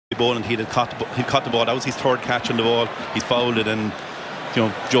Boland, he'd caught the ball. That was his third catch on the ball. He's fouled it, and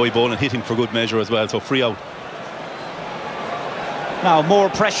Joey Boland hit him for good measure as well. So free out. Now more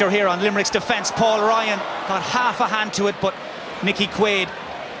pressure here on Limerick's defence. Paul Ryan got half a hand to it, but Nicky Quaid,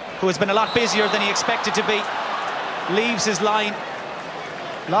 who has been a lot busier than he expected to be, leaves his line.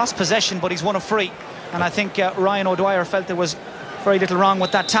 Lost possession, but he's won a free. And I think Ryan O'Dwyer felt there was very little wrong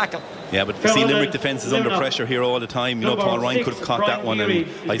with that tackle. Yeah, but you see, Limerick defence is under pressure here all the time. Paul Ryan could have caught that one, and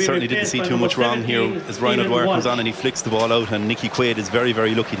I certainly didn't see too much wrong here as Ryan O'Dwyer comes on and he flicks the ball out, and Nicky Quaid is very,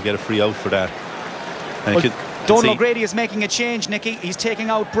 very lucky to get a free out for that. Donal O'Grady is making a change, Nicky. He's taking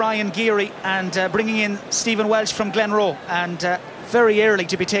out Brian Geary and bringing in Stephen Welsh from Glenroe, and very early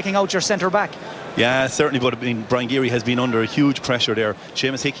to be taking out your centre-back. Yeah, certainly, but Brian Geary has been under a huge pressure there.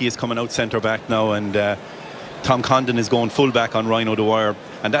 Seamus Hickey is coming out centre-back now, and Tom Condon is going full-back on Ryan O'Dwyer.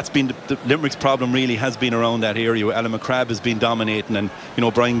 And that's been the Limerick's problem, really has been around that area where Alan McCrabb has been dominating, and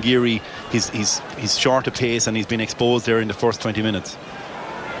Brian Geary, he's short of pace and he's been exposed there in the first 20 minutes.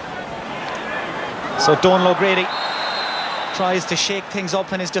 So Donal O'Grady tries to shake things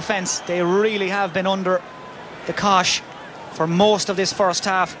up in his defence. They really have been under the cosh for most of this first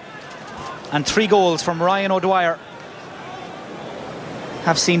half, and 3 goals from Ryan O'Dwyer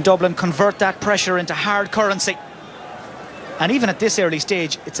have seen Dublin convert that pressure into hard currency. And even at this early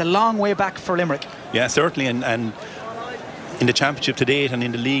stage, it's a long way back for Limerick. Yeah, certainly, and in the championship to date and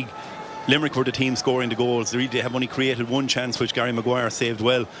in the league, Limerick were the team scoring the goals. They have only created one chance, which Gary Maguire saved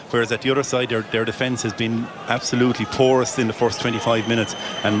well, whereas at the other side their defence has been absolutely porous in the first 25 minutes,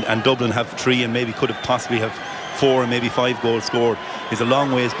 and Dublin have 3 and maybe could have possibly have 4 and maybe 5 goals scored. Is a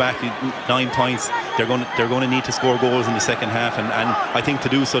long ways back. 9 points. They're going to need to score goals in the second half, and I think to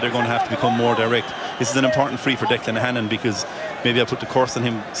do so they're going to have to become more direct. This is an important free for Declan Hannon, because maybe I put the curse on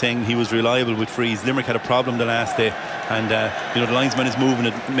him saying he was reliable with frees. Limerick had a problem the last day, and the linesman is moving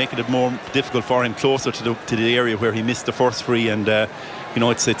it, making it more difficult for him, closer to the area where he missed the first free, and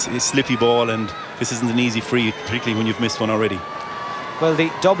it's a slippy ball, and this isn't an easy free, particularly when you've missed one already. Well,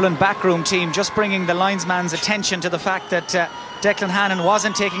 the Dublin backroom team just bringing the linesman's attention to the fact that Declan Hannon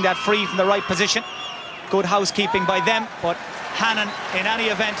wasn't taking that free from the right position. Good housekeeping by them, but Hannon, in any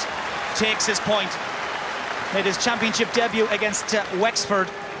event, takes his point. Made his championship debut against Wexford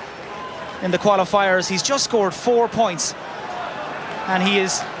in the qualifiers. He's just scored 4 points, and he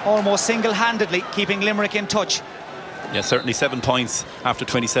is almost single-handedly keeping Limerick in touch. Yeah, certainly 7 points after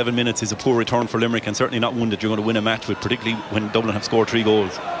 27 minutes is a poor return for Limerick, and certainly not one that you're going to win a match with, particularly when Dublin have scored 3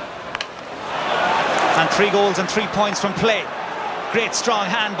 goals. And 3 goals and 3 points from play. Great strong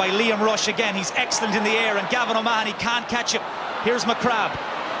hand by Liam Rush again. He's excellent in the air, and Gavin O'Mahony can't catch him. Here's McCrabb,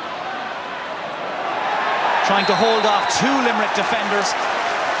 trying to hold off 2 Limerick defenders.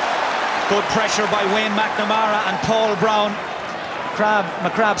 Good pressure by Wayne McNamara and Paul Brown.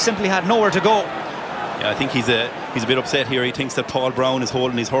 McCrabb simply had nowhere to go. Yeah, I think he's a bit upset here. He thinks that Paul Brown is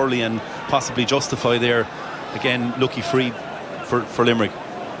holding his hurley and possibly justify there. Again, lucky free for Limerick.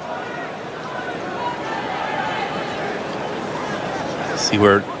 See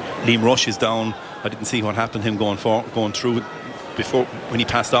where Liam Rush is down. I didn't see what happened to him going through before, when he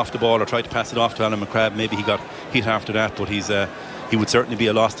passed off the ball or tried to pass it off to Alan McCrabb. Maybe he got hit after that, but he would certainly be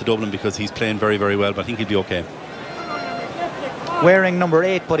a loss to Dublin because he's playing very, very well, but I think he'll be okay. Wearing number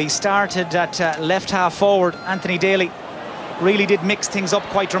 8, but he started at left half forward. Anthony Daly really did mix things up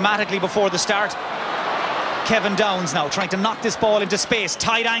quite dramatically before the start. Kevin Downs now trying to knock this ball into space,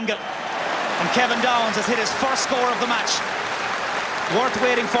 tight angle, and Kevin Downs has hit his first score of the match. Worth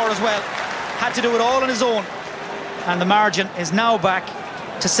waiting for as well. Had to do it all on his own, and the margin is now back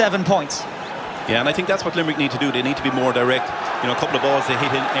to 7 points. Yeah, and I think that's what Limerick need to do. They need to be more direct. A couple of balls they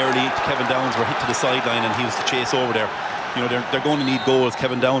hit in early to Kevin Downs were hit to the sideline, and he was to chase over there. They're going to need goals.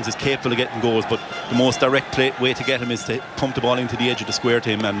 Kevin Downs is capable of getting goals, but the most direct way to get him is to pump the ball into the edge of the square to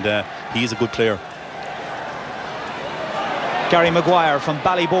him, and he is a good player. Gary Maguire from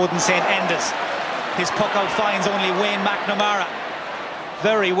Ballyboden St Enda's. His puck out finds only Wayne McNamara.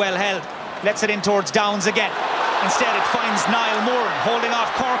 Very well held. Lets it in towards Downs again. Instead it finds Niall Moran holding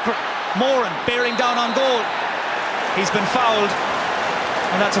off Corcoran. Moran bearing down on goal. He's been fouled,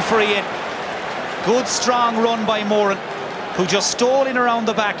 and that's a free in. Good strong run by Moran, who just stole in around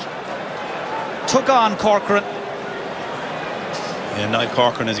the back, took on Corcoran. Yeah, Niall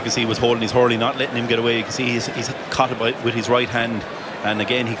Corcoran, as you can see, was holding his hurley, not letting him get away. You can see he's caught it with his right hand, and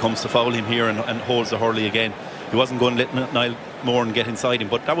again he comes to foul him here and holds the hurley again. He wasn't going to let Niall Moran get inside him,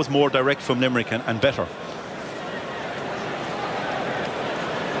 but that was more direct from Limerick and better.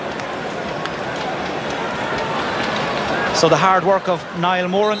 So the hard work of Niall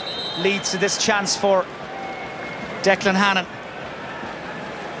Moran leads to this chance for Declan Hannon.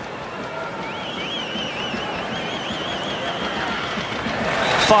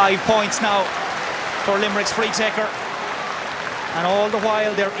 5 points now for Limerick's free taker, and all the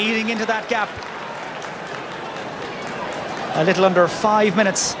while they're eating into that gap. A little under 5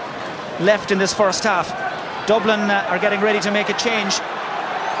 minutes left in this first half. Dublin are getting ready to make a change.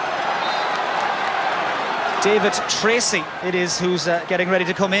 David Tracy it is who's getting ready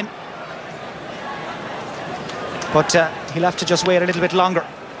to come in, but he'll have to just wait a little bit longer.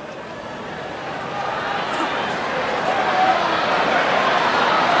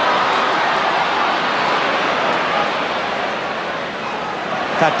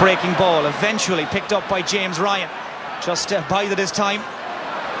 That breaking ball eventually picked up by James Ryan. Just bided his time.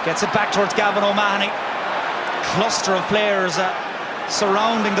 Gets it back towards Gavin O'Mahony. Cluster of players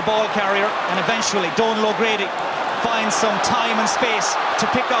surrounding the ball carrier, and eventually Donal O'Grady finds some time and space to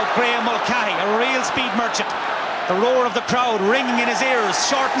pick out Graham Mulcahy, a real speed merchant. The roar of the crowd ringing in his ears,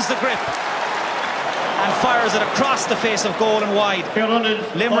 shortens the grip and fires it across the face of goal and wide.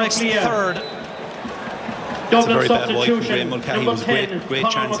 Limerick's third. It's a very bad wide from Graham Mulcahy. It was a great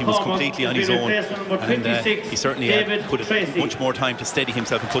chance. He was completely on his own, and he certainly put much more time to steady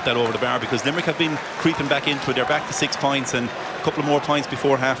himself and put that over the bar, because Limerick have been creeping back into it. They're back to 6 points and a couple of more points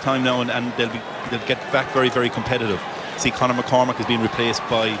before half time now, and they'll get back very, very competitive. See, Conor McCormack has been replaced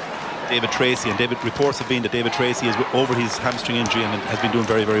by David Tracy, and reports have been that David Tracy is over his hamstring injury and has been doing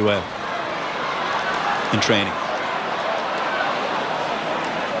very, very well in training.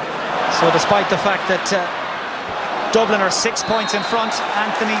 So despite the fact that Dublin are 6 points in front,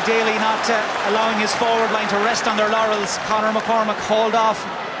 Anthony Daly not allowing his forward line to rest on their laurels, Conor McCormack hauled off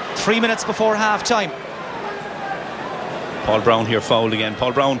 3 minutes before half time. Paul Brown here fouled again.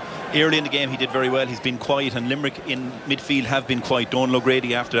 Paul Brown, early in the game he did very well. He's been quiet, and Limerick in midfield have been quiet. Donal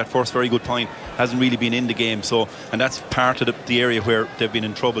O'Grady, after that first very good point, hasn't really been in the game, so, and that's part of the area where they've been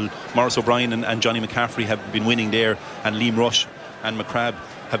in trouble. Maurice O'Brien and Johnny McCaffrey have been winning there, and Liam Rush and McCrabb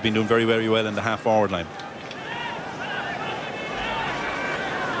have been doing very, very well in the half forward line.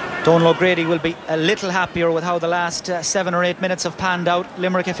 Donal O'Grady will be a little happier with how the last 7 or 8 minutes have panned out.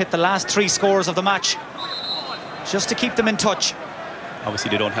 Limerick have hit the last 3 scores of the match, just to keep them in touch.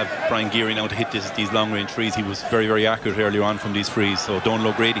 Obviously they don't have Brian Geary now to hit these long range frees. He was very, very accurate earlier on from these frees, so Donal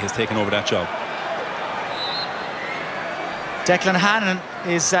O'Grady has taken over that job. Declan Hannon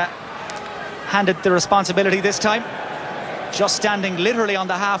is handed the responsibility this time, just standing literally on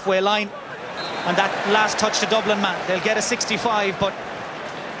the halfway line, and that last touch to Dublin man. They'll get a 65, but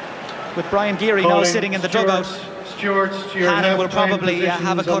with Brian Geary now sitting in the dugout, Hannon will probably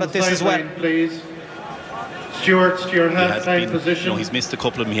have a cut at this as well. Please. Stewards, to your half-time position. You know, he's missed a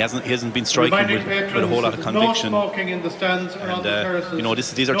couple of them. He hasn't been striking with a whole lot of conviction. No smoking in the stands or on the terraces. You know,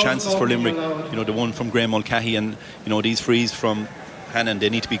 these are chances for Limerick. You know, the one from Graham Mulcahy, and you know, these frees from Hannon, they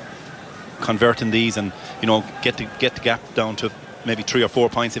need to be converting these, and you know, get the gap down to maybe 3 or 4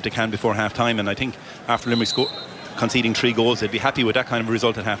 points if they can before half-time. And I think after Limerick conceding 3 goals, they'd be happy with that kind of a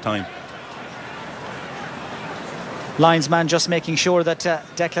result at half-time. Linesman just making sure that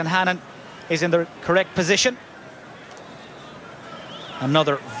Declan Hannon is in the correct position.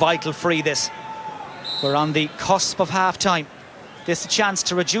 Another vital free this. We're on the cusp of half-time. This is a chance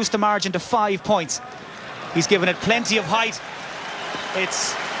to reduce the margin to 5 points. He's given it plenty of height.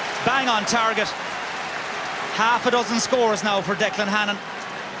 It's bang on target. Half a dozen scores now for Declan Hannon.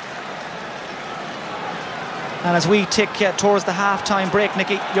 And as we tick towards the half-time break,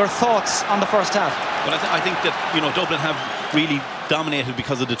 Nicky, your thoughts on the first half? Well, I think that, you know, Dublin have really dominated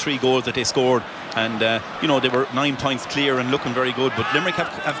because of the 3 goals that they scored, and you know, they were 9 points clear and looking very good, but Limerick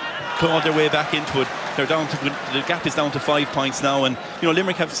have clawed their way back into it. They're down to, the gap is down to 5 points now, and you know,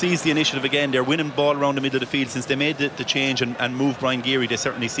 Limerick have seized the initiative again. They're winning ball around the middle of the field since they made the change and moved Brian Geary. They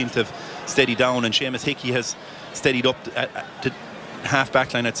certainly seem to have steadied down, and Seamus Hickey has steadied up to half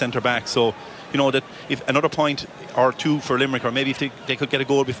back line at centre back. So you know, that if another point or 2 for Limerick, or maybe if they could get a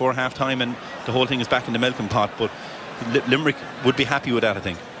goal before half time and the whole thing is back in the melting pot, but Limerick would be happy with that, I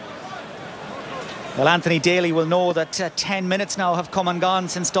think. Well, Anthony Daly will know that 10 minutes now have come and gone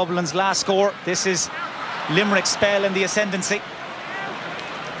since Dublin's last score. This is Limerick's spell in the ascendancy.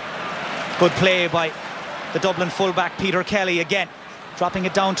 Good play by the Dublin fullback Peter Kelly again, dropping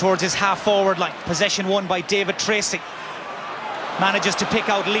it down towards his half-forward line. Possession won by David Tracy. Manages to pick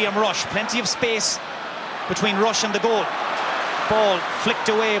out Liam Rush. Plenty of space between Rush and the goal. Ball flicked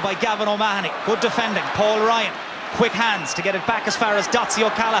away by Gavin O'Mahony. Good defending. Paul Ryan. Quick hands to get it back as far as Dotsy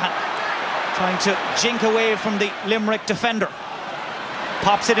O'Callaghan. Trying to jink away from the Limerick defender.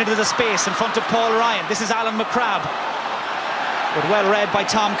 Pops it into the space in front of Paul Ryan. This is Alan McCrabb. But well read by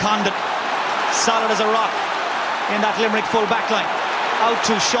Tom Condon. Solid as a rock in that Limerick full back line. Out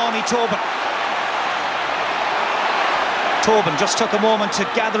to Shawnee Tobin. Tobin just took a moment to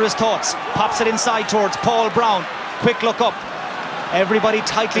gather his thoughts, pops it inside towards Paul Brown. Quick look up, everybody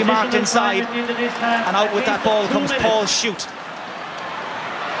tightly marked inside, and out with that ball comes Paul Shoot.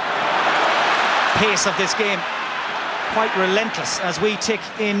 Pace of this game quite relentless as we tick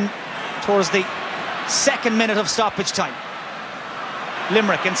in towards the 2nd minute of stoppage time.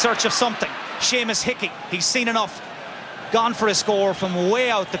 Limerick in search of something. Seamus Hickey, he's seen enough, gone for a score from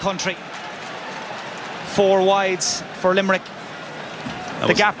way out the country. 4 wides for Limerick.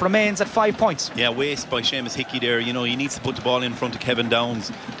 The gap remains at 5 points. Yeah, waste by Seamus Hickey there. You know, he needs to put the ball in front of Kevin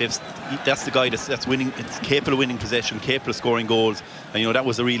Downs. That's the guy that's winning. It's capable of winning possession, capable of scoring goals. And you know, that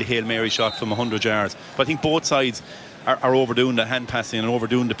was a really Hail Mary shot from 100 yards. But I think both sides are overdoing the hand passing and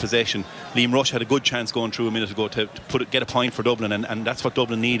overdoing the possession. Liam Rush had a good chance going through a minute ago to get a point for Dublin, and that's what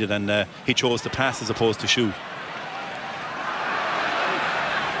Dublin needed, and he chose to pass as opposed to shoot.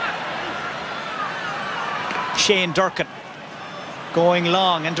 Shane Durkin going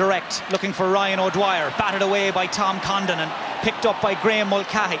long and direct, looking for Ryan O'Dwyer, batted away by Tom Condon and picked up by Graham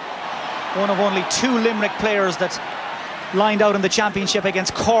Mulcahy. One of only 2 Limerick players that lined out in the championship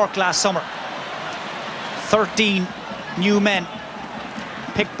against Cork last summer. 13 new men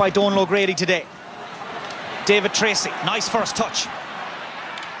picked by Donal O'Grady today. David Tracy, nice first touch,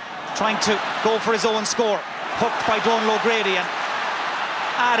 trying to go for his own score, hooked by Donal O'Grady and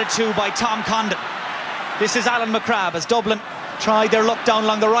added to by Tom Condon. This is Alan McCrabb as Dublin tried their luck down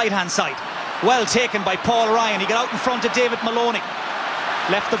along the right hand side. Well taken by Paul Ryan. He got out in front of David Maloney,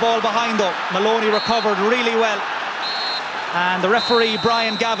 left the ball behind though. Maloney recovered really well, and the referee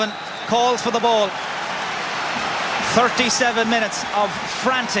Brian Gavin calls for the ball. 37 minutes of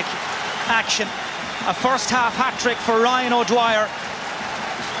frantic action. A first half hat-trick for Ryan O'Dwyer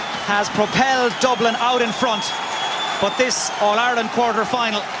has propelled Dublin out in front, but this All-Ireland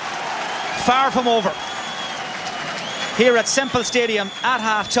quarter-final far from over. Here at Semple Stadium at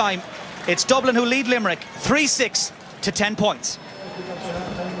half-time, it's Dublin who lead Limerick 3-6 to 10 points.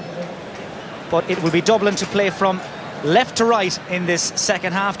 But it will be Dublin to play from left to right in this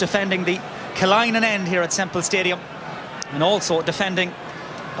second half, defending the Killiney end here at Semple Stadium, and also defending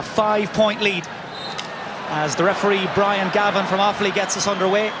a 5-point lead, as the referee Brian Gavin from Offaly gets us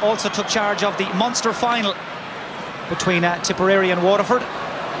underway. Also took charge of the Munster final between Tipperary and Waterford,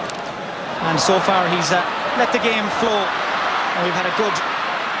 and so far he's let the game flow, and we've had a good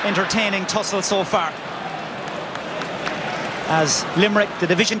entertaining tussle so far as Limerick, the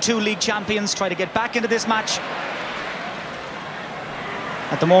Division 2 league champions, try to get back into this match.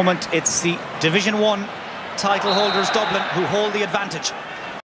 At the moment it's the Division 1 title holders Dublin who hold the advantage.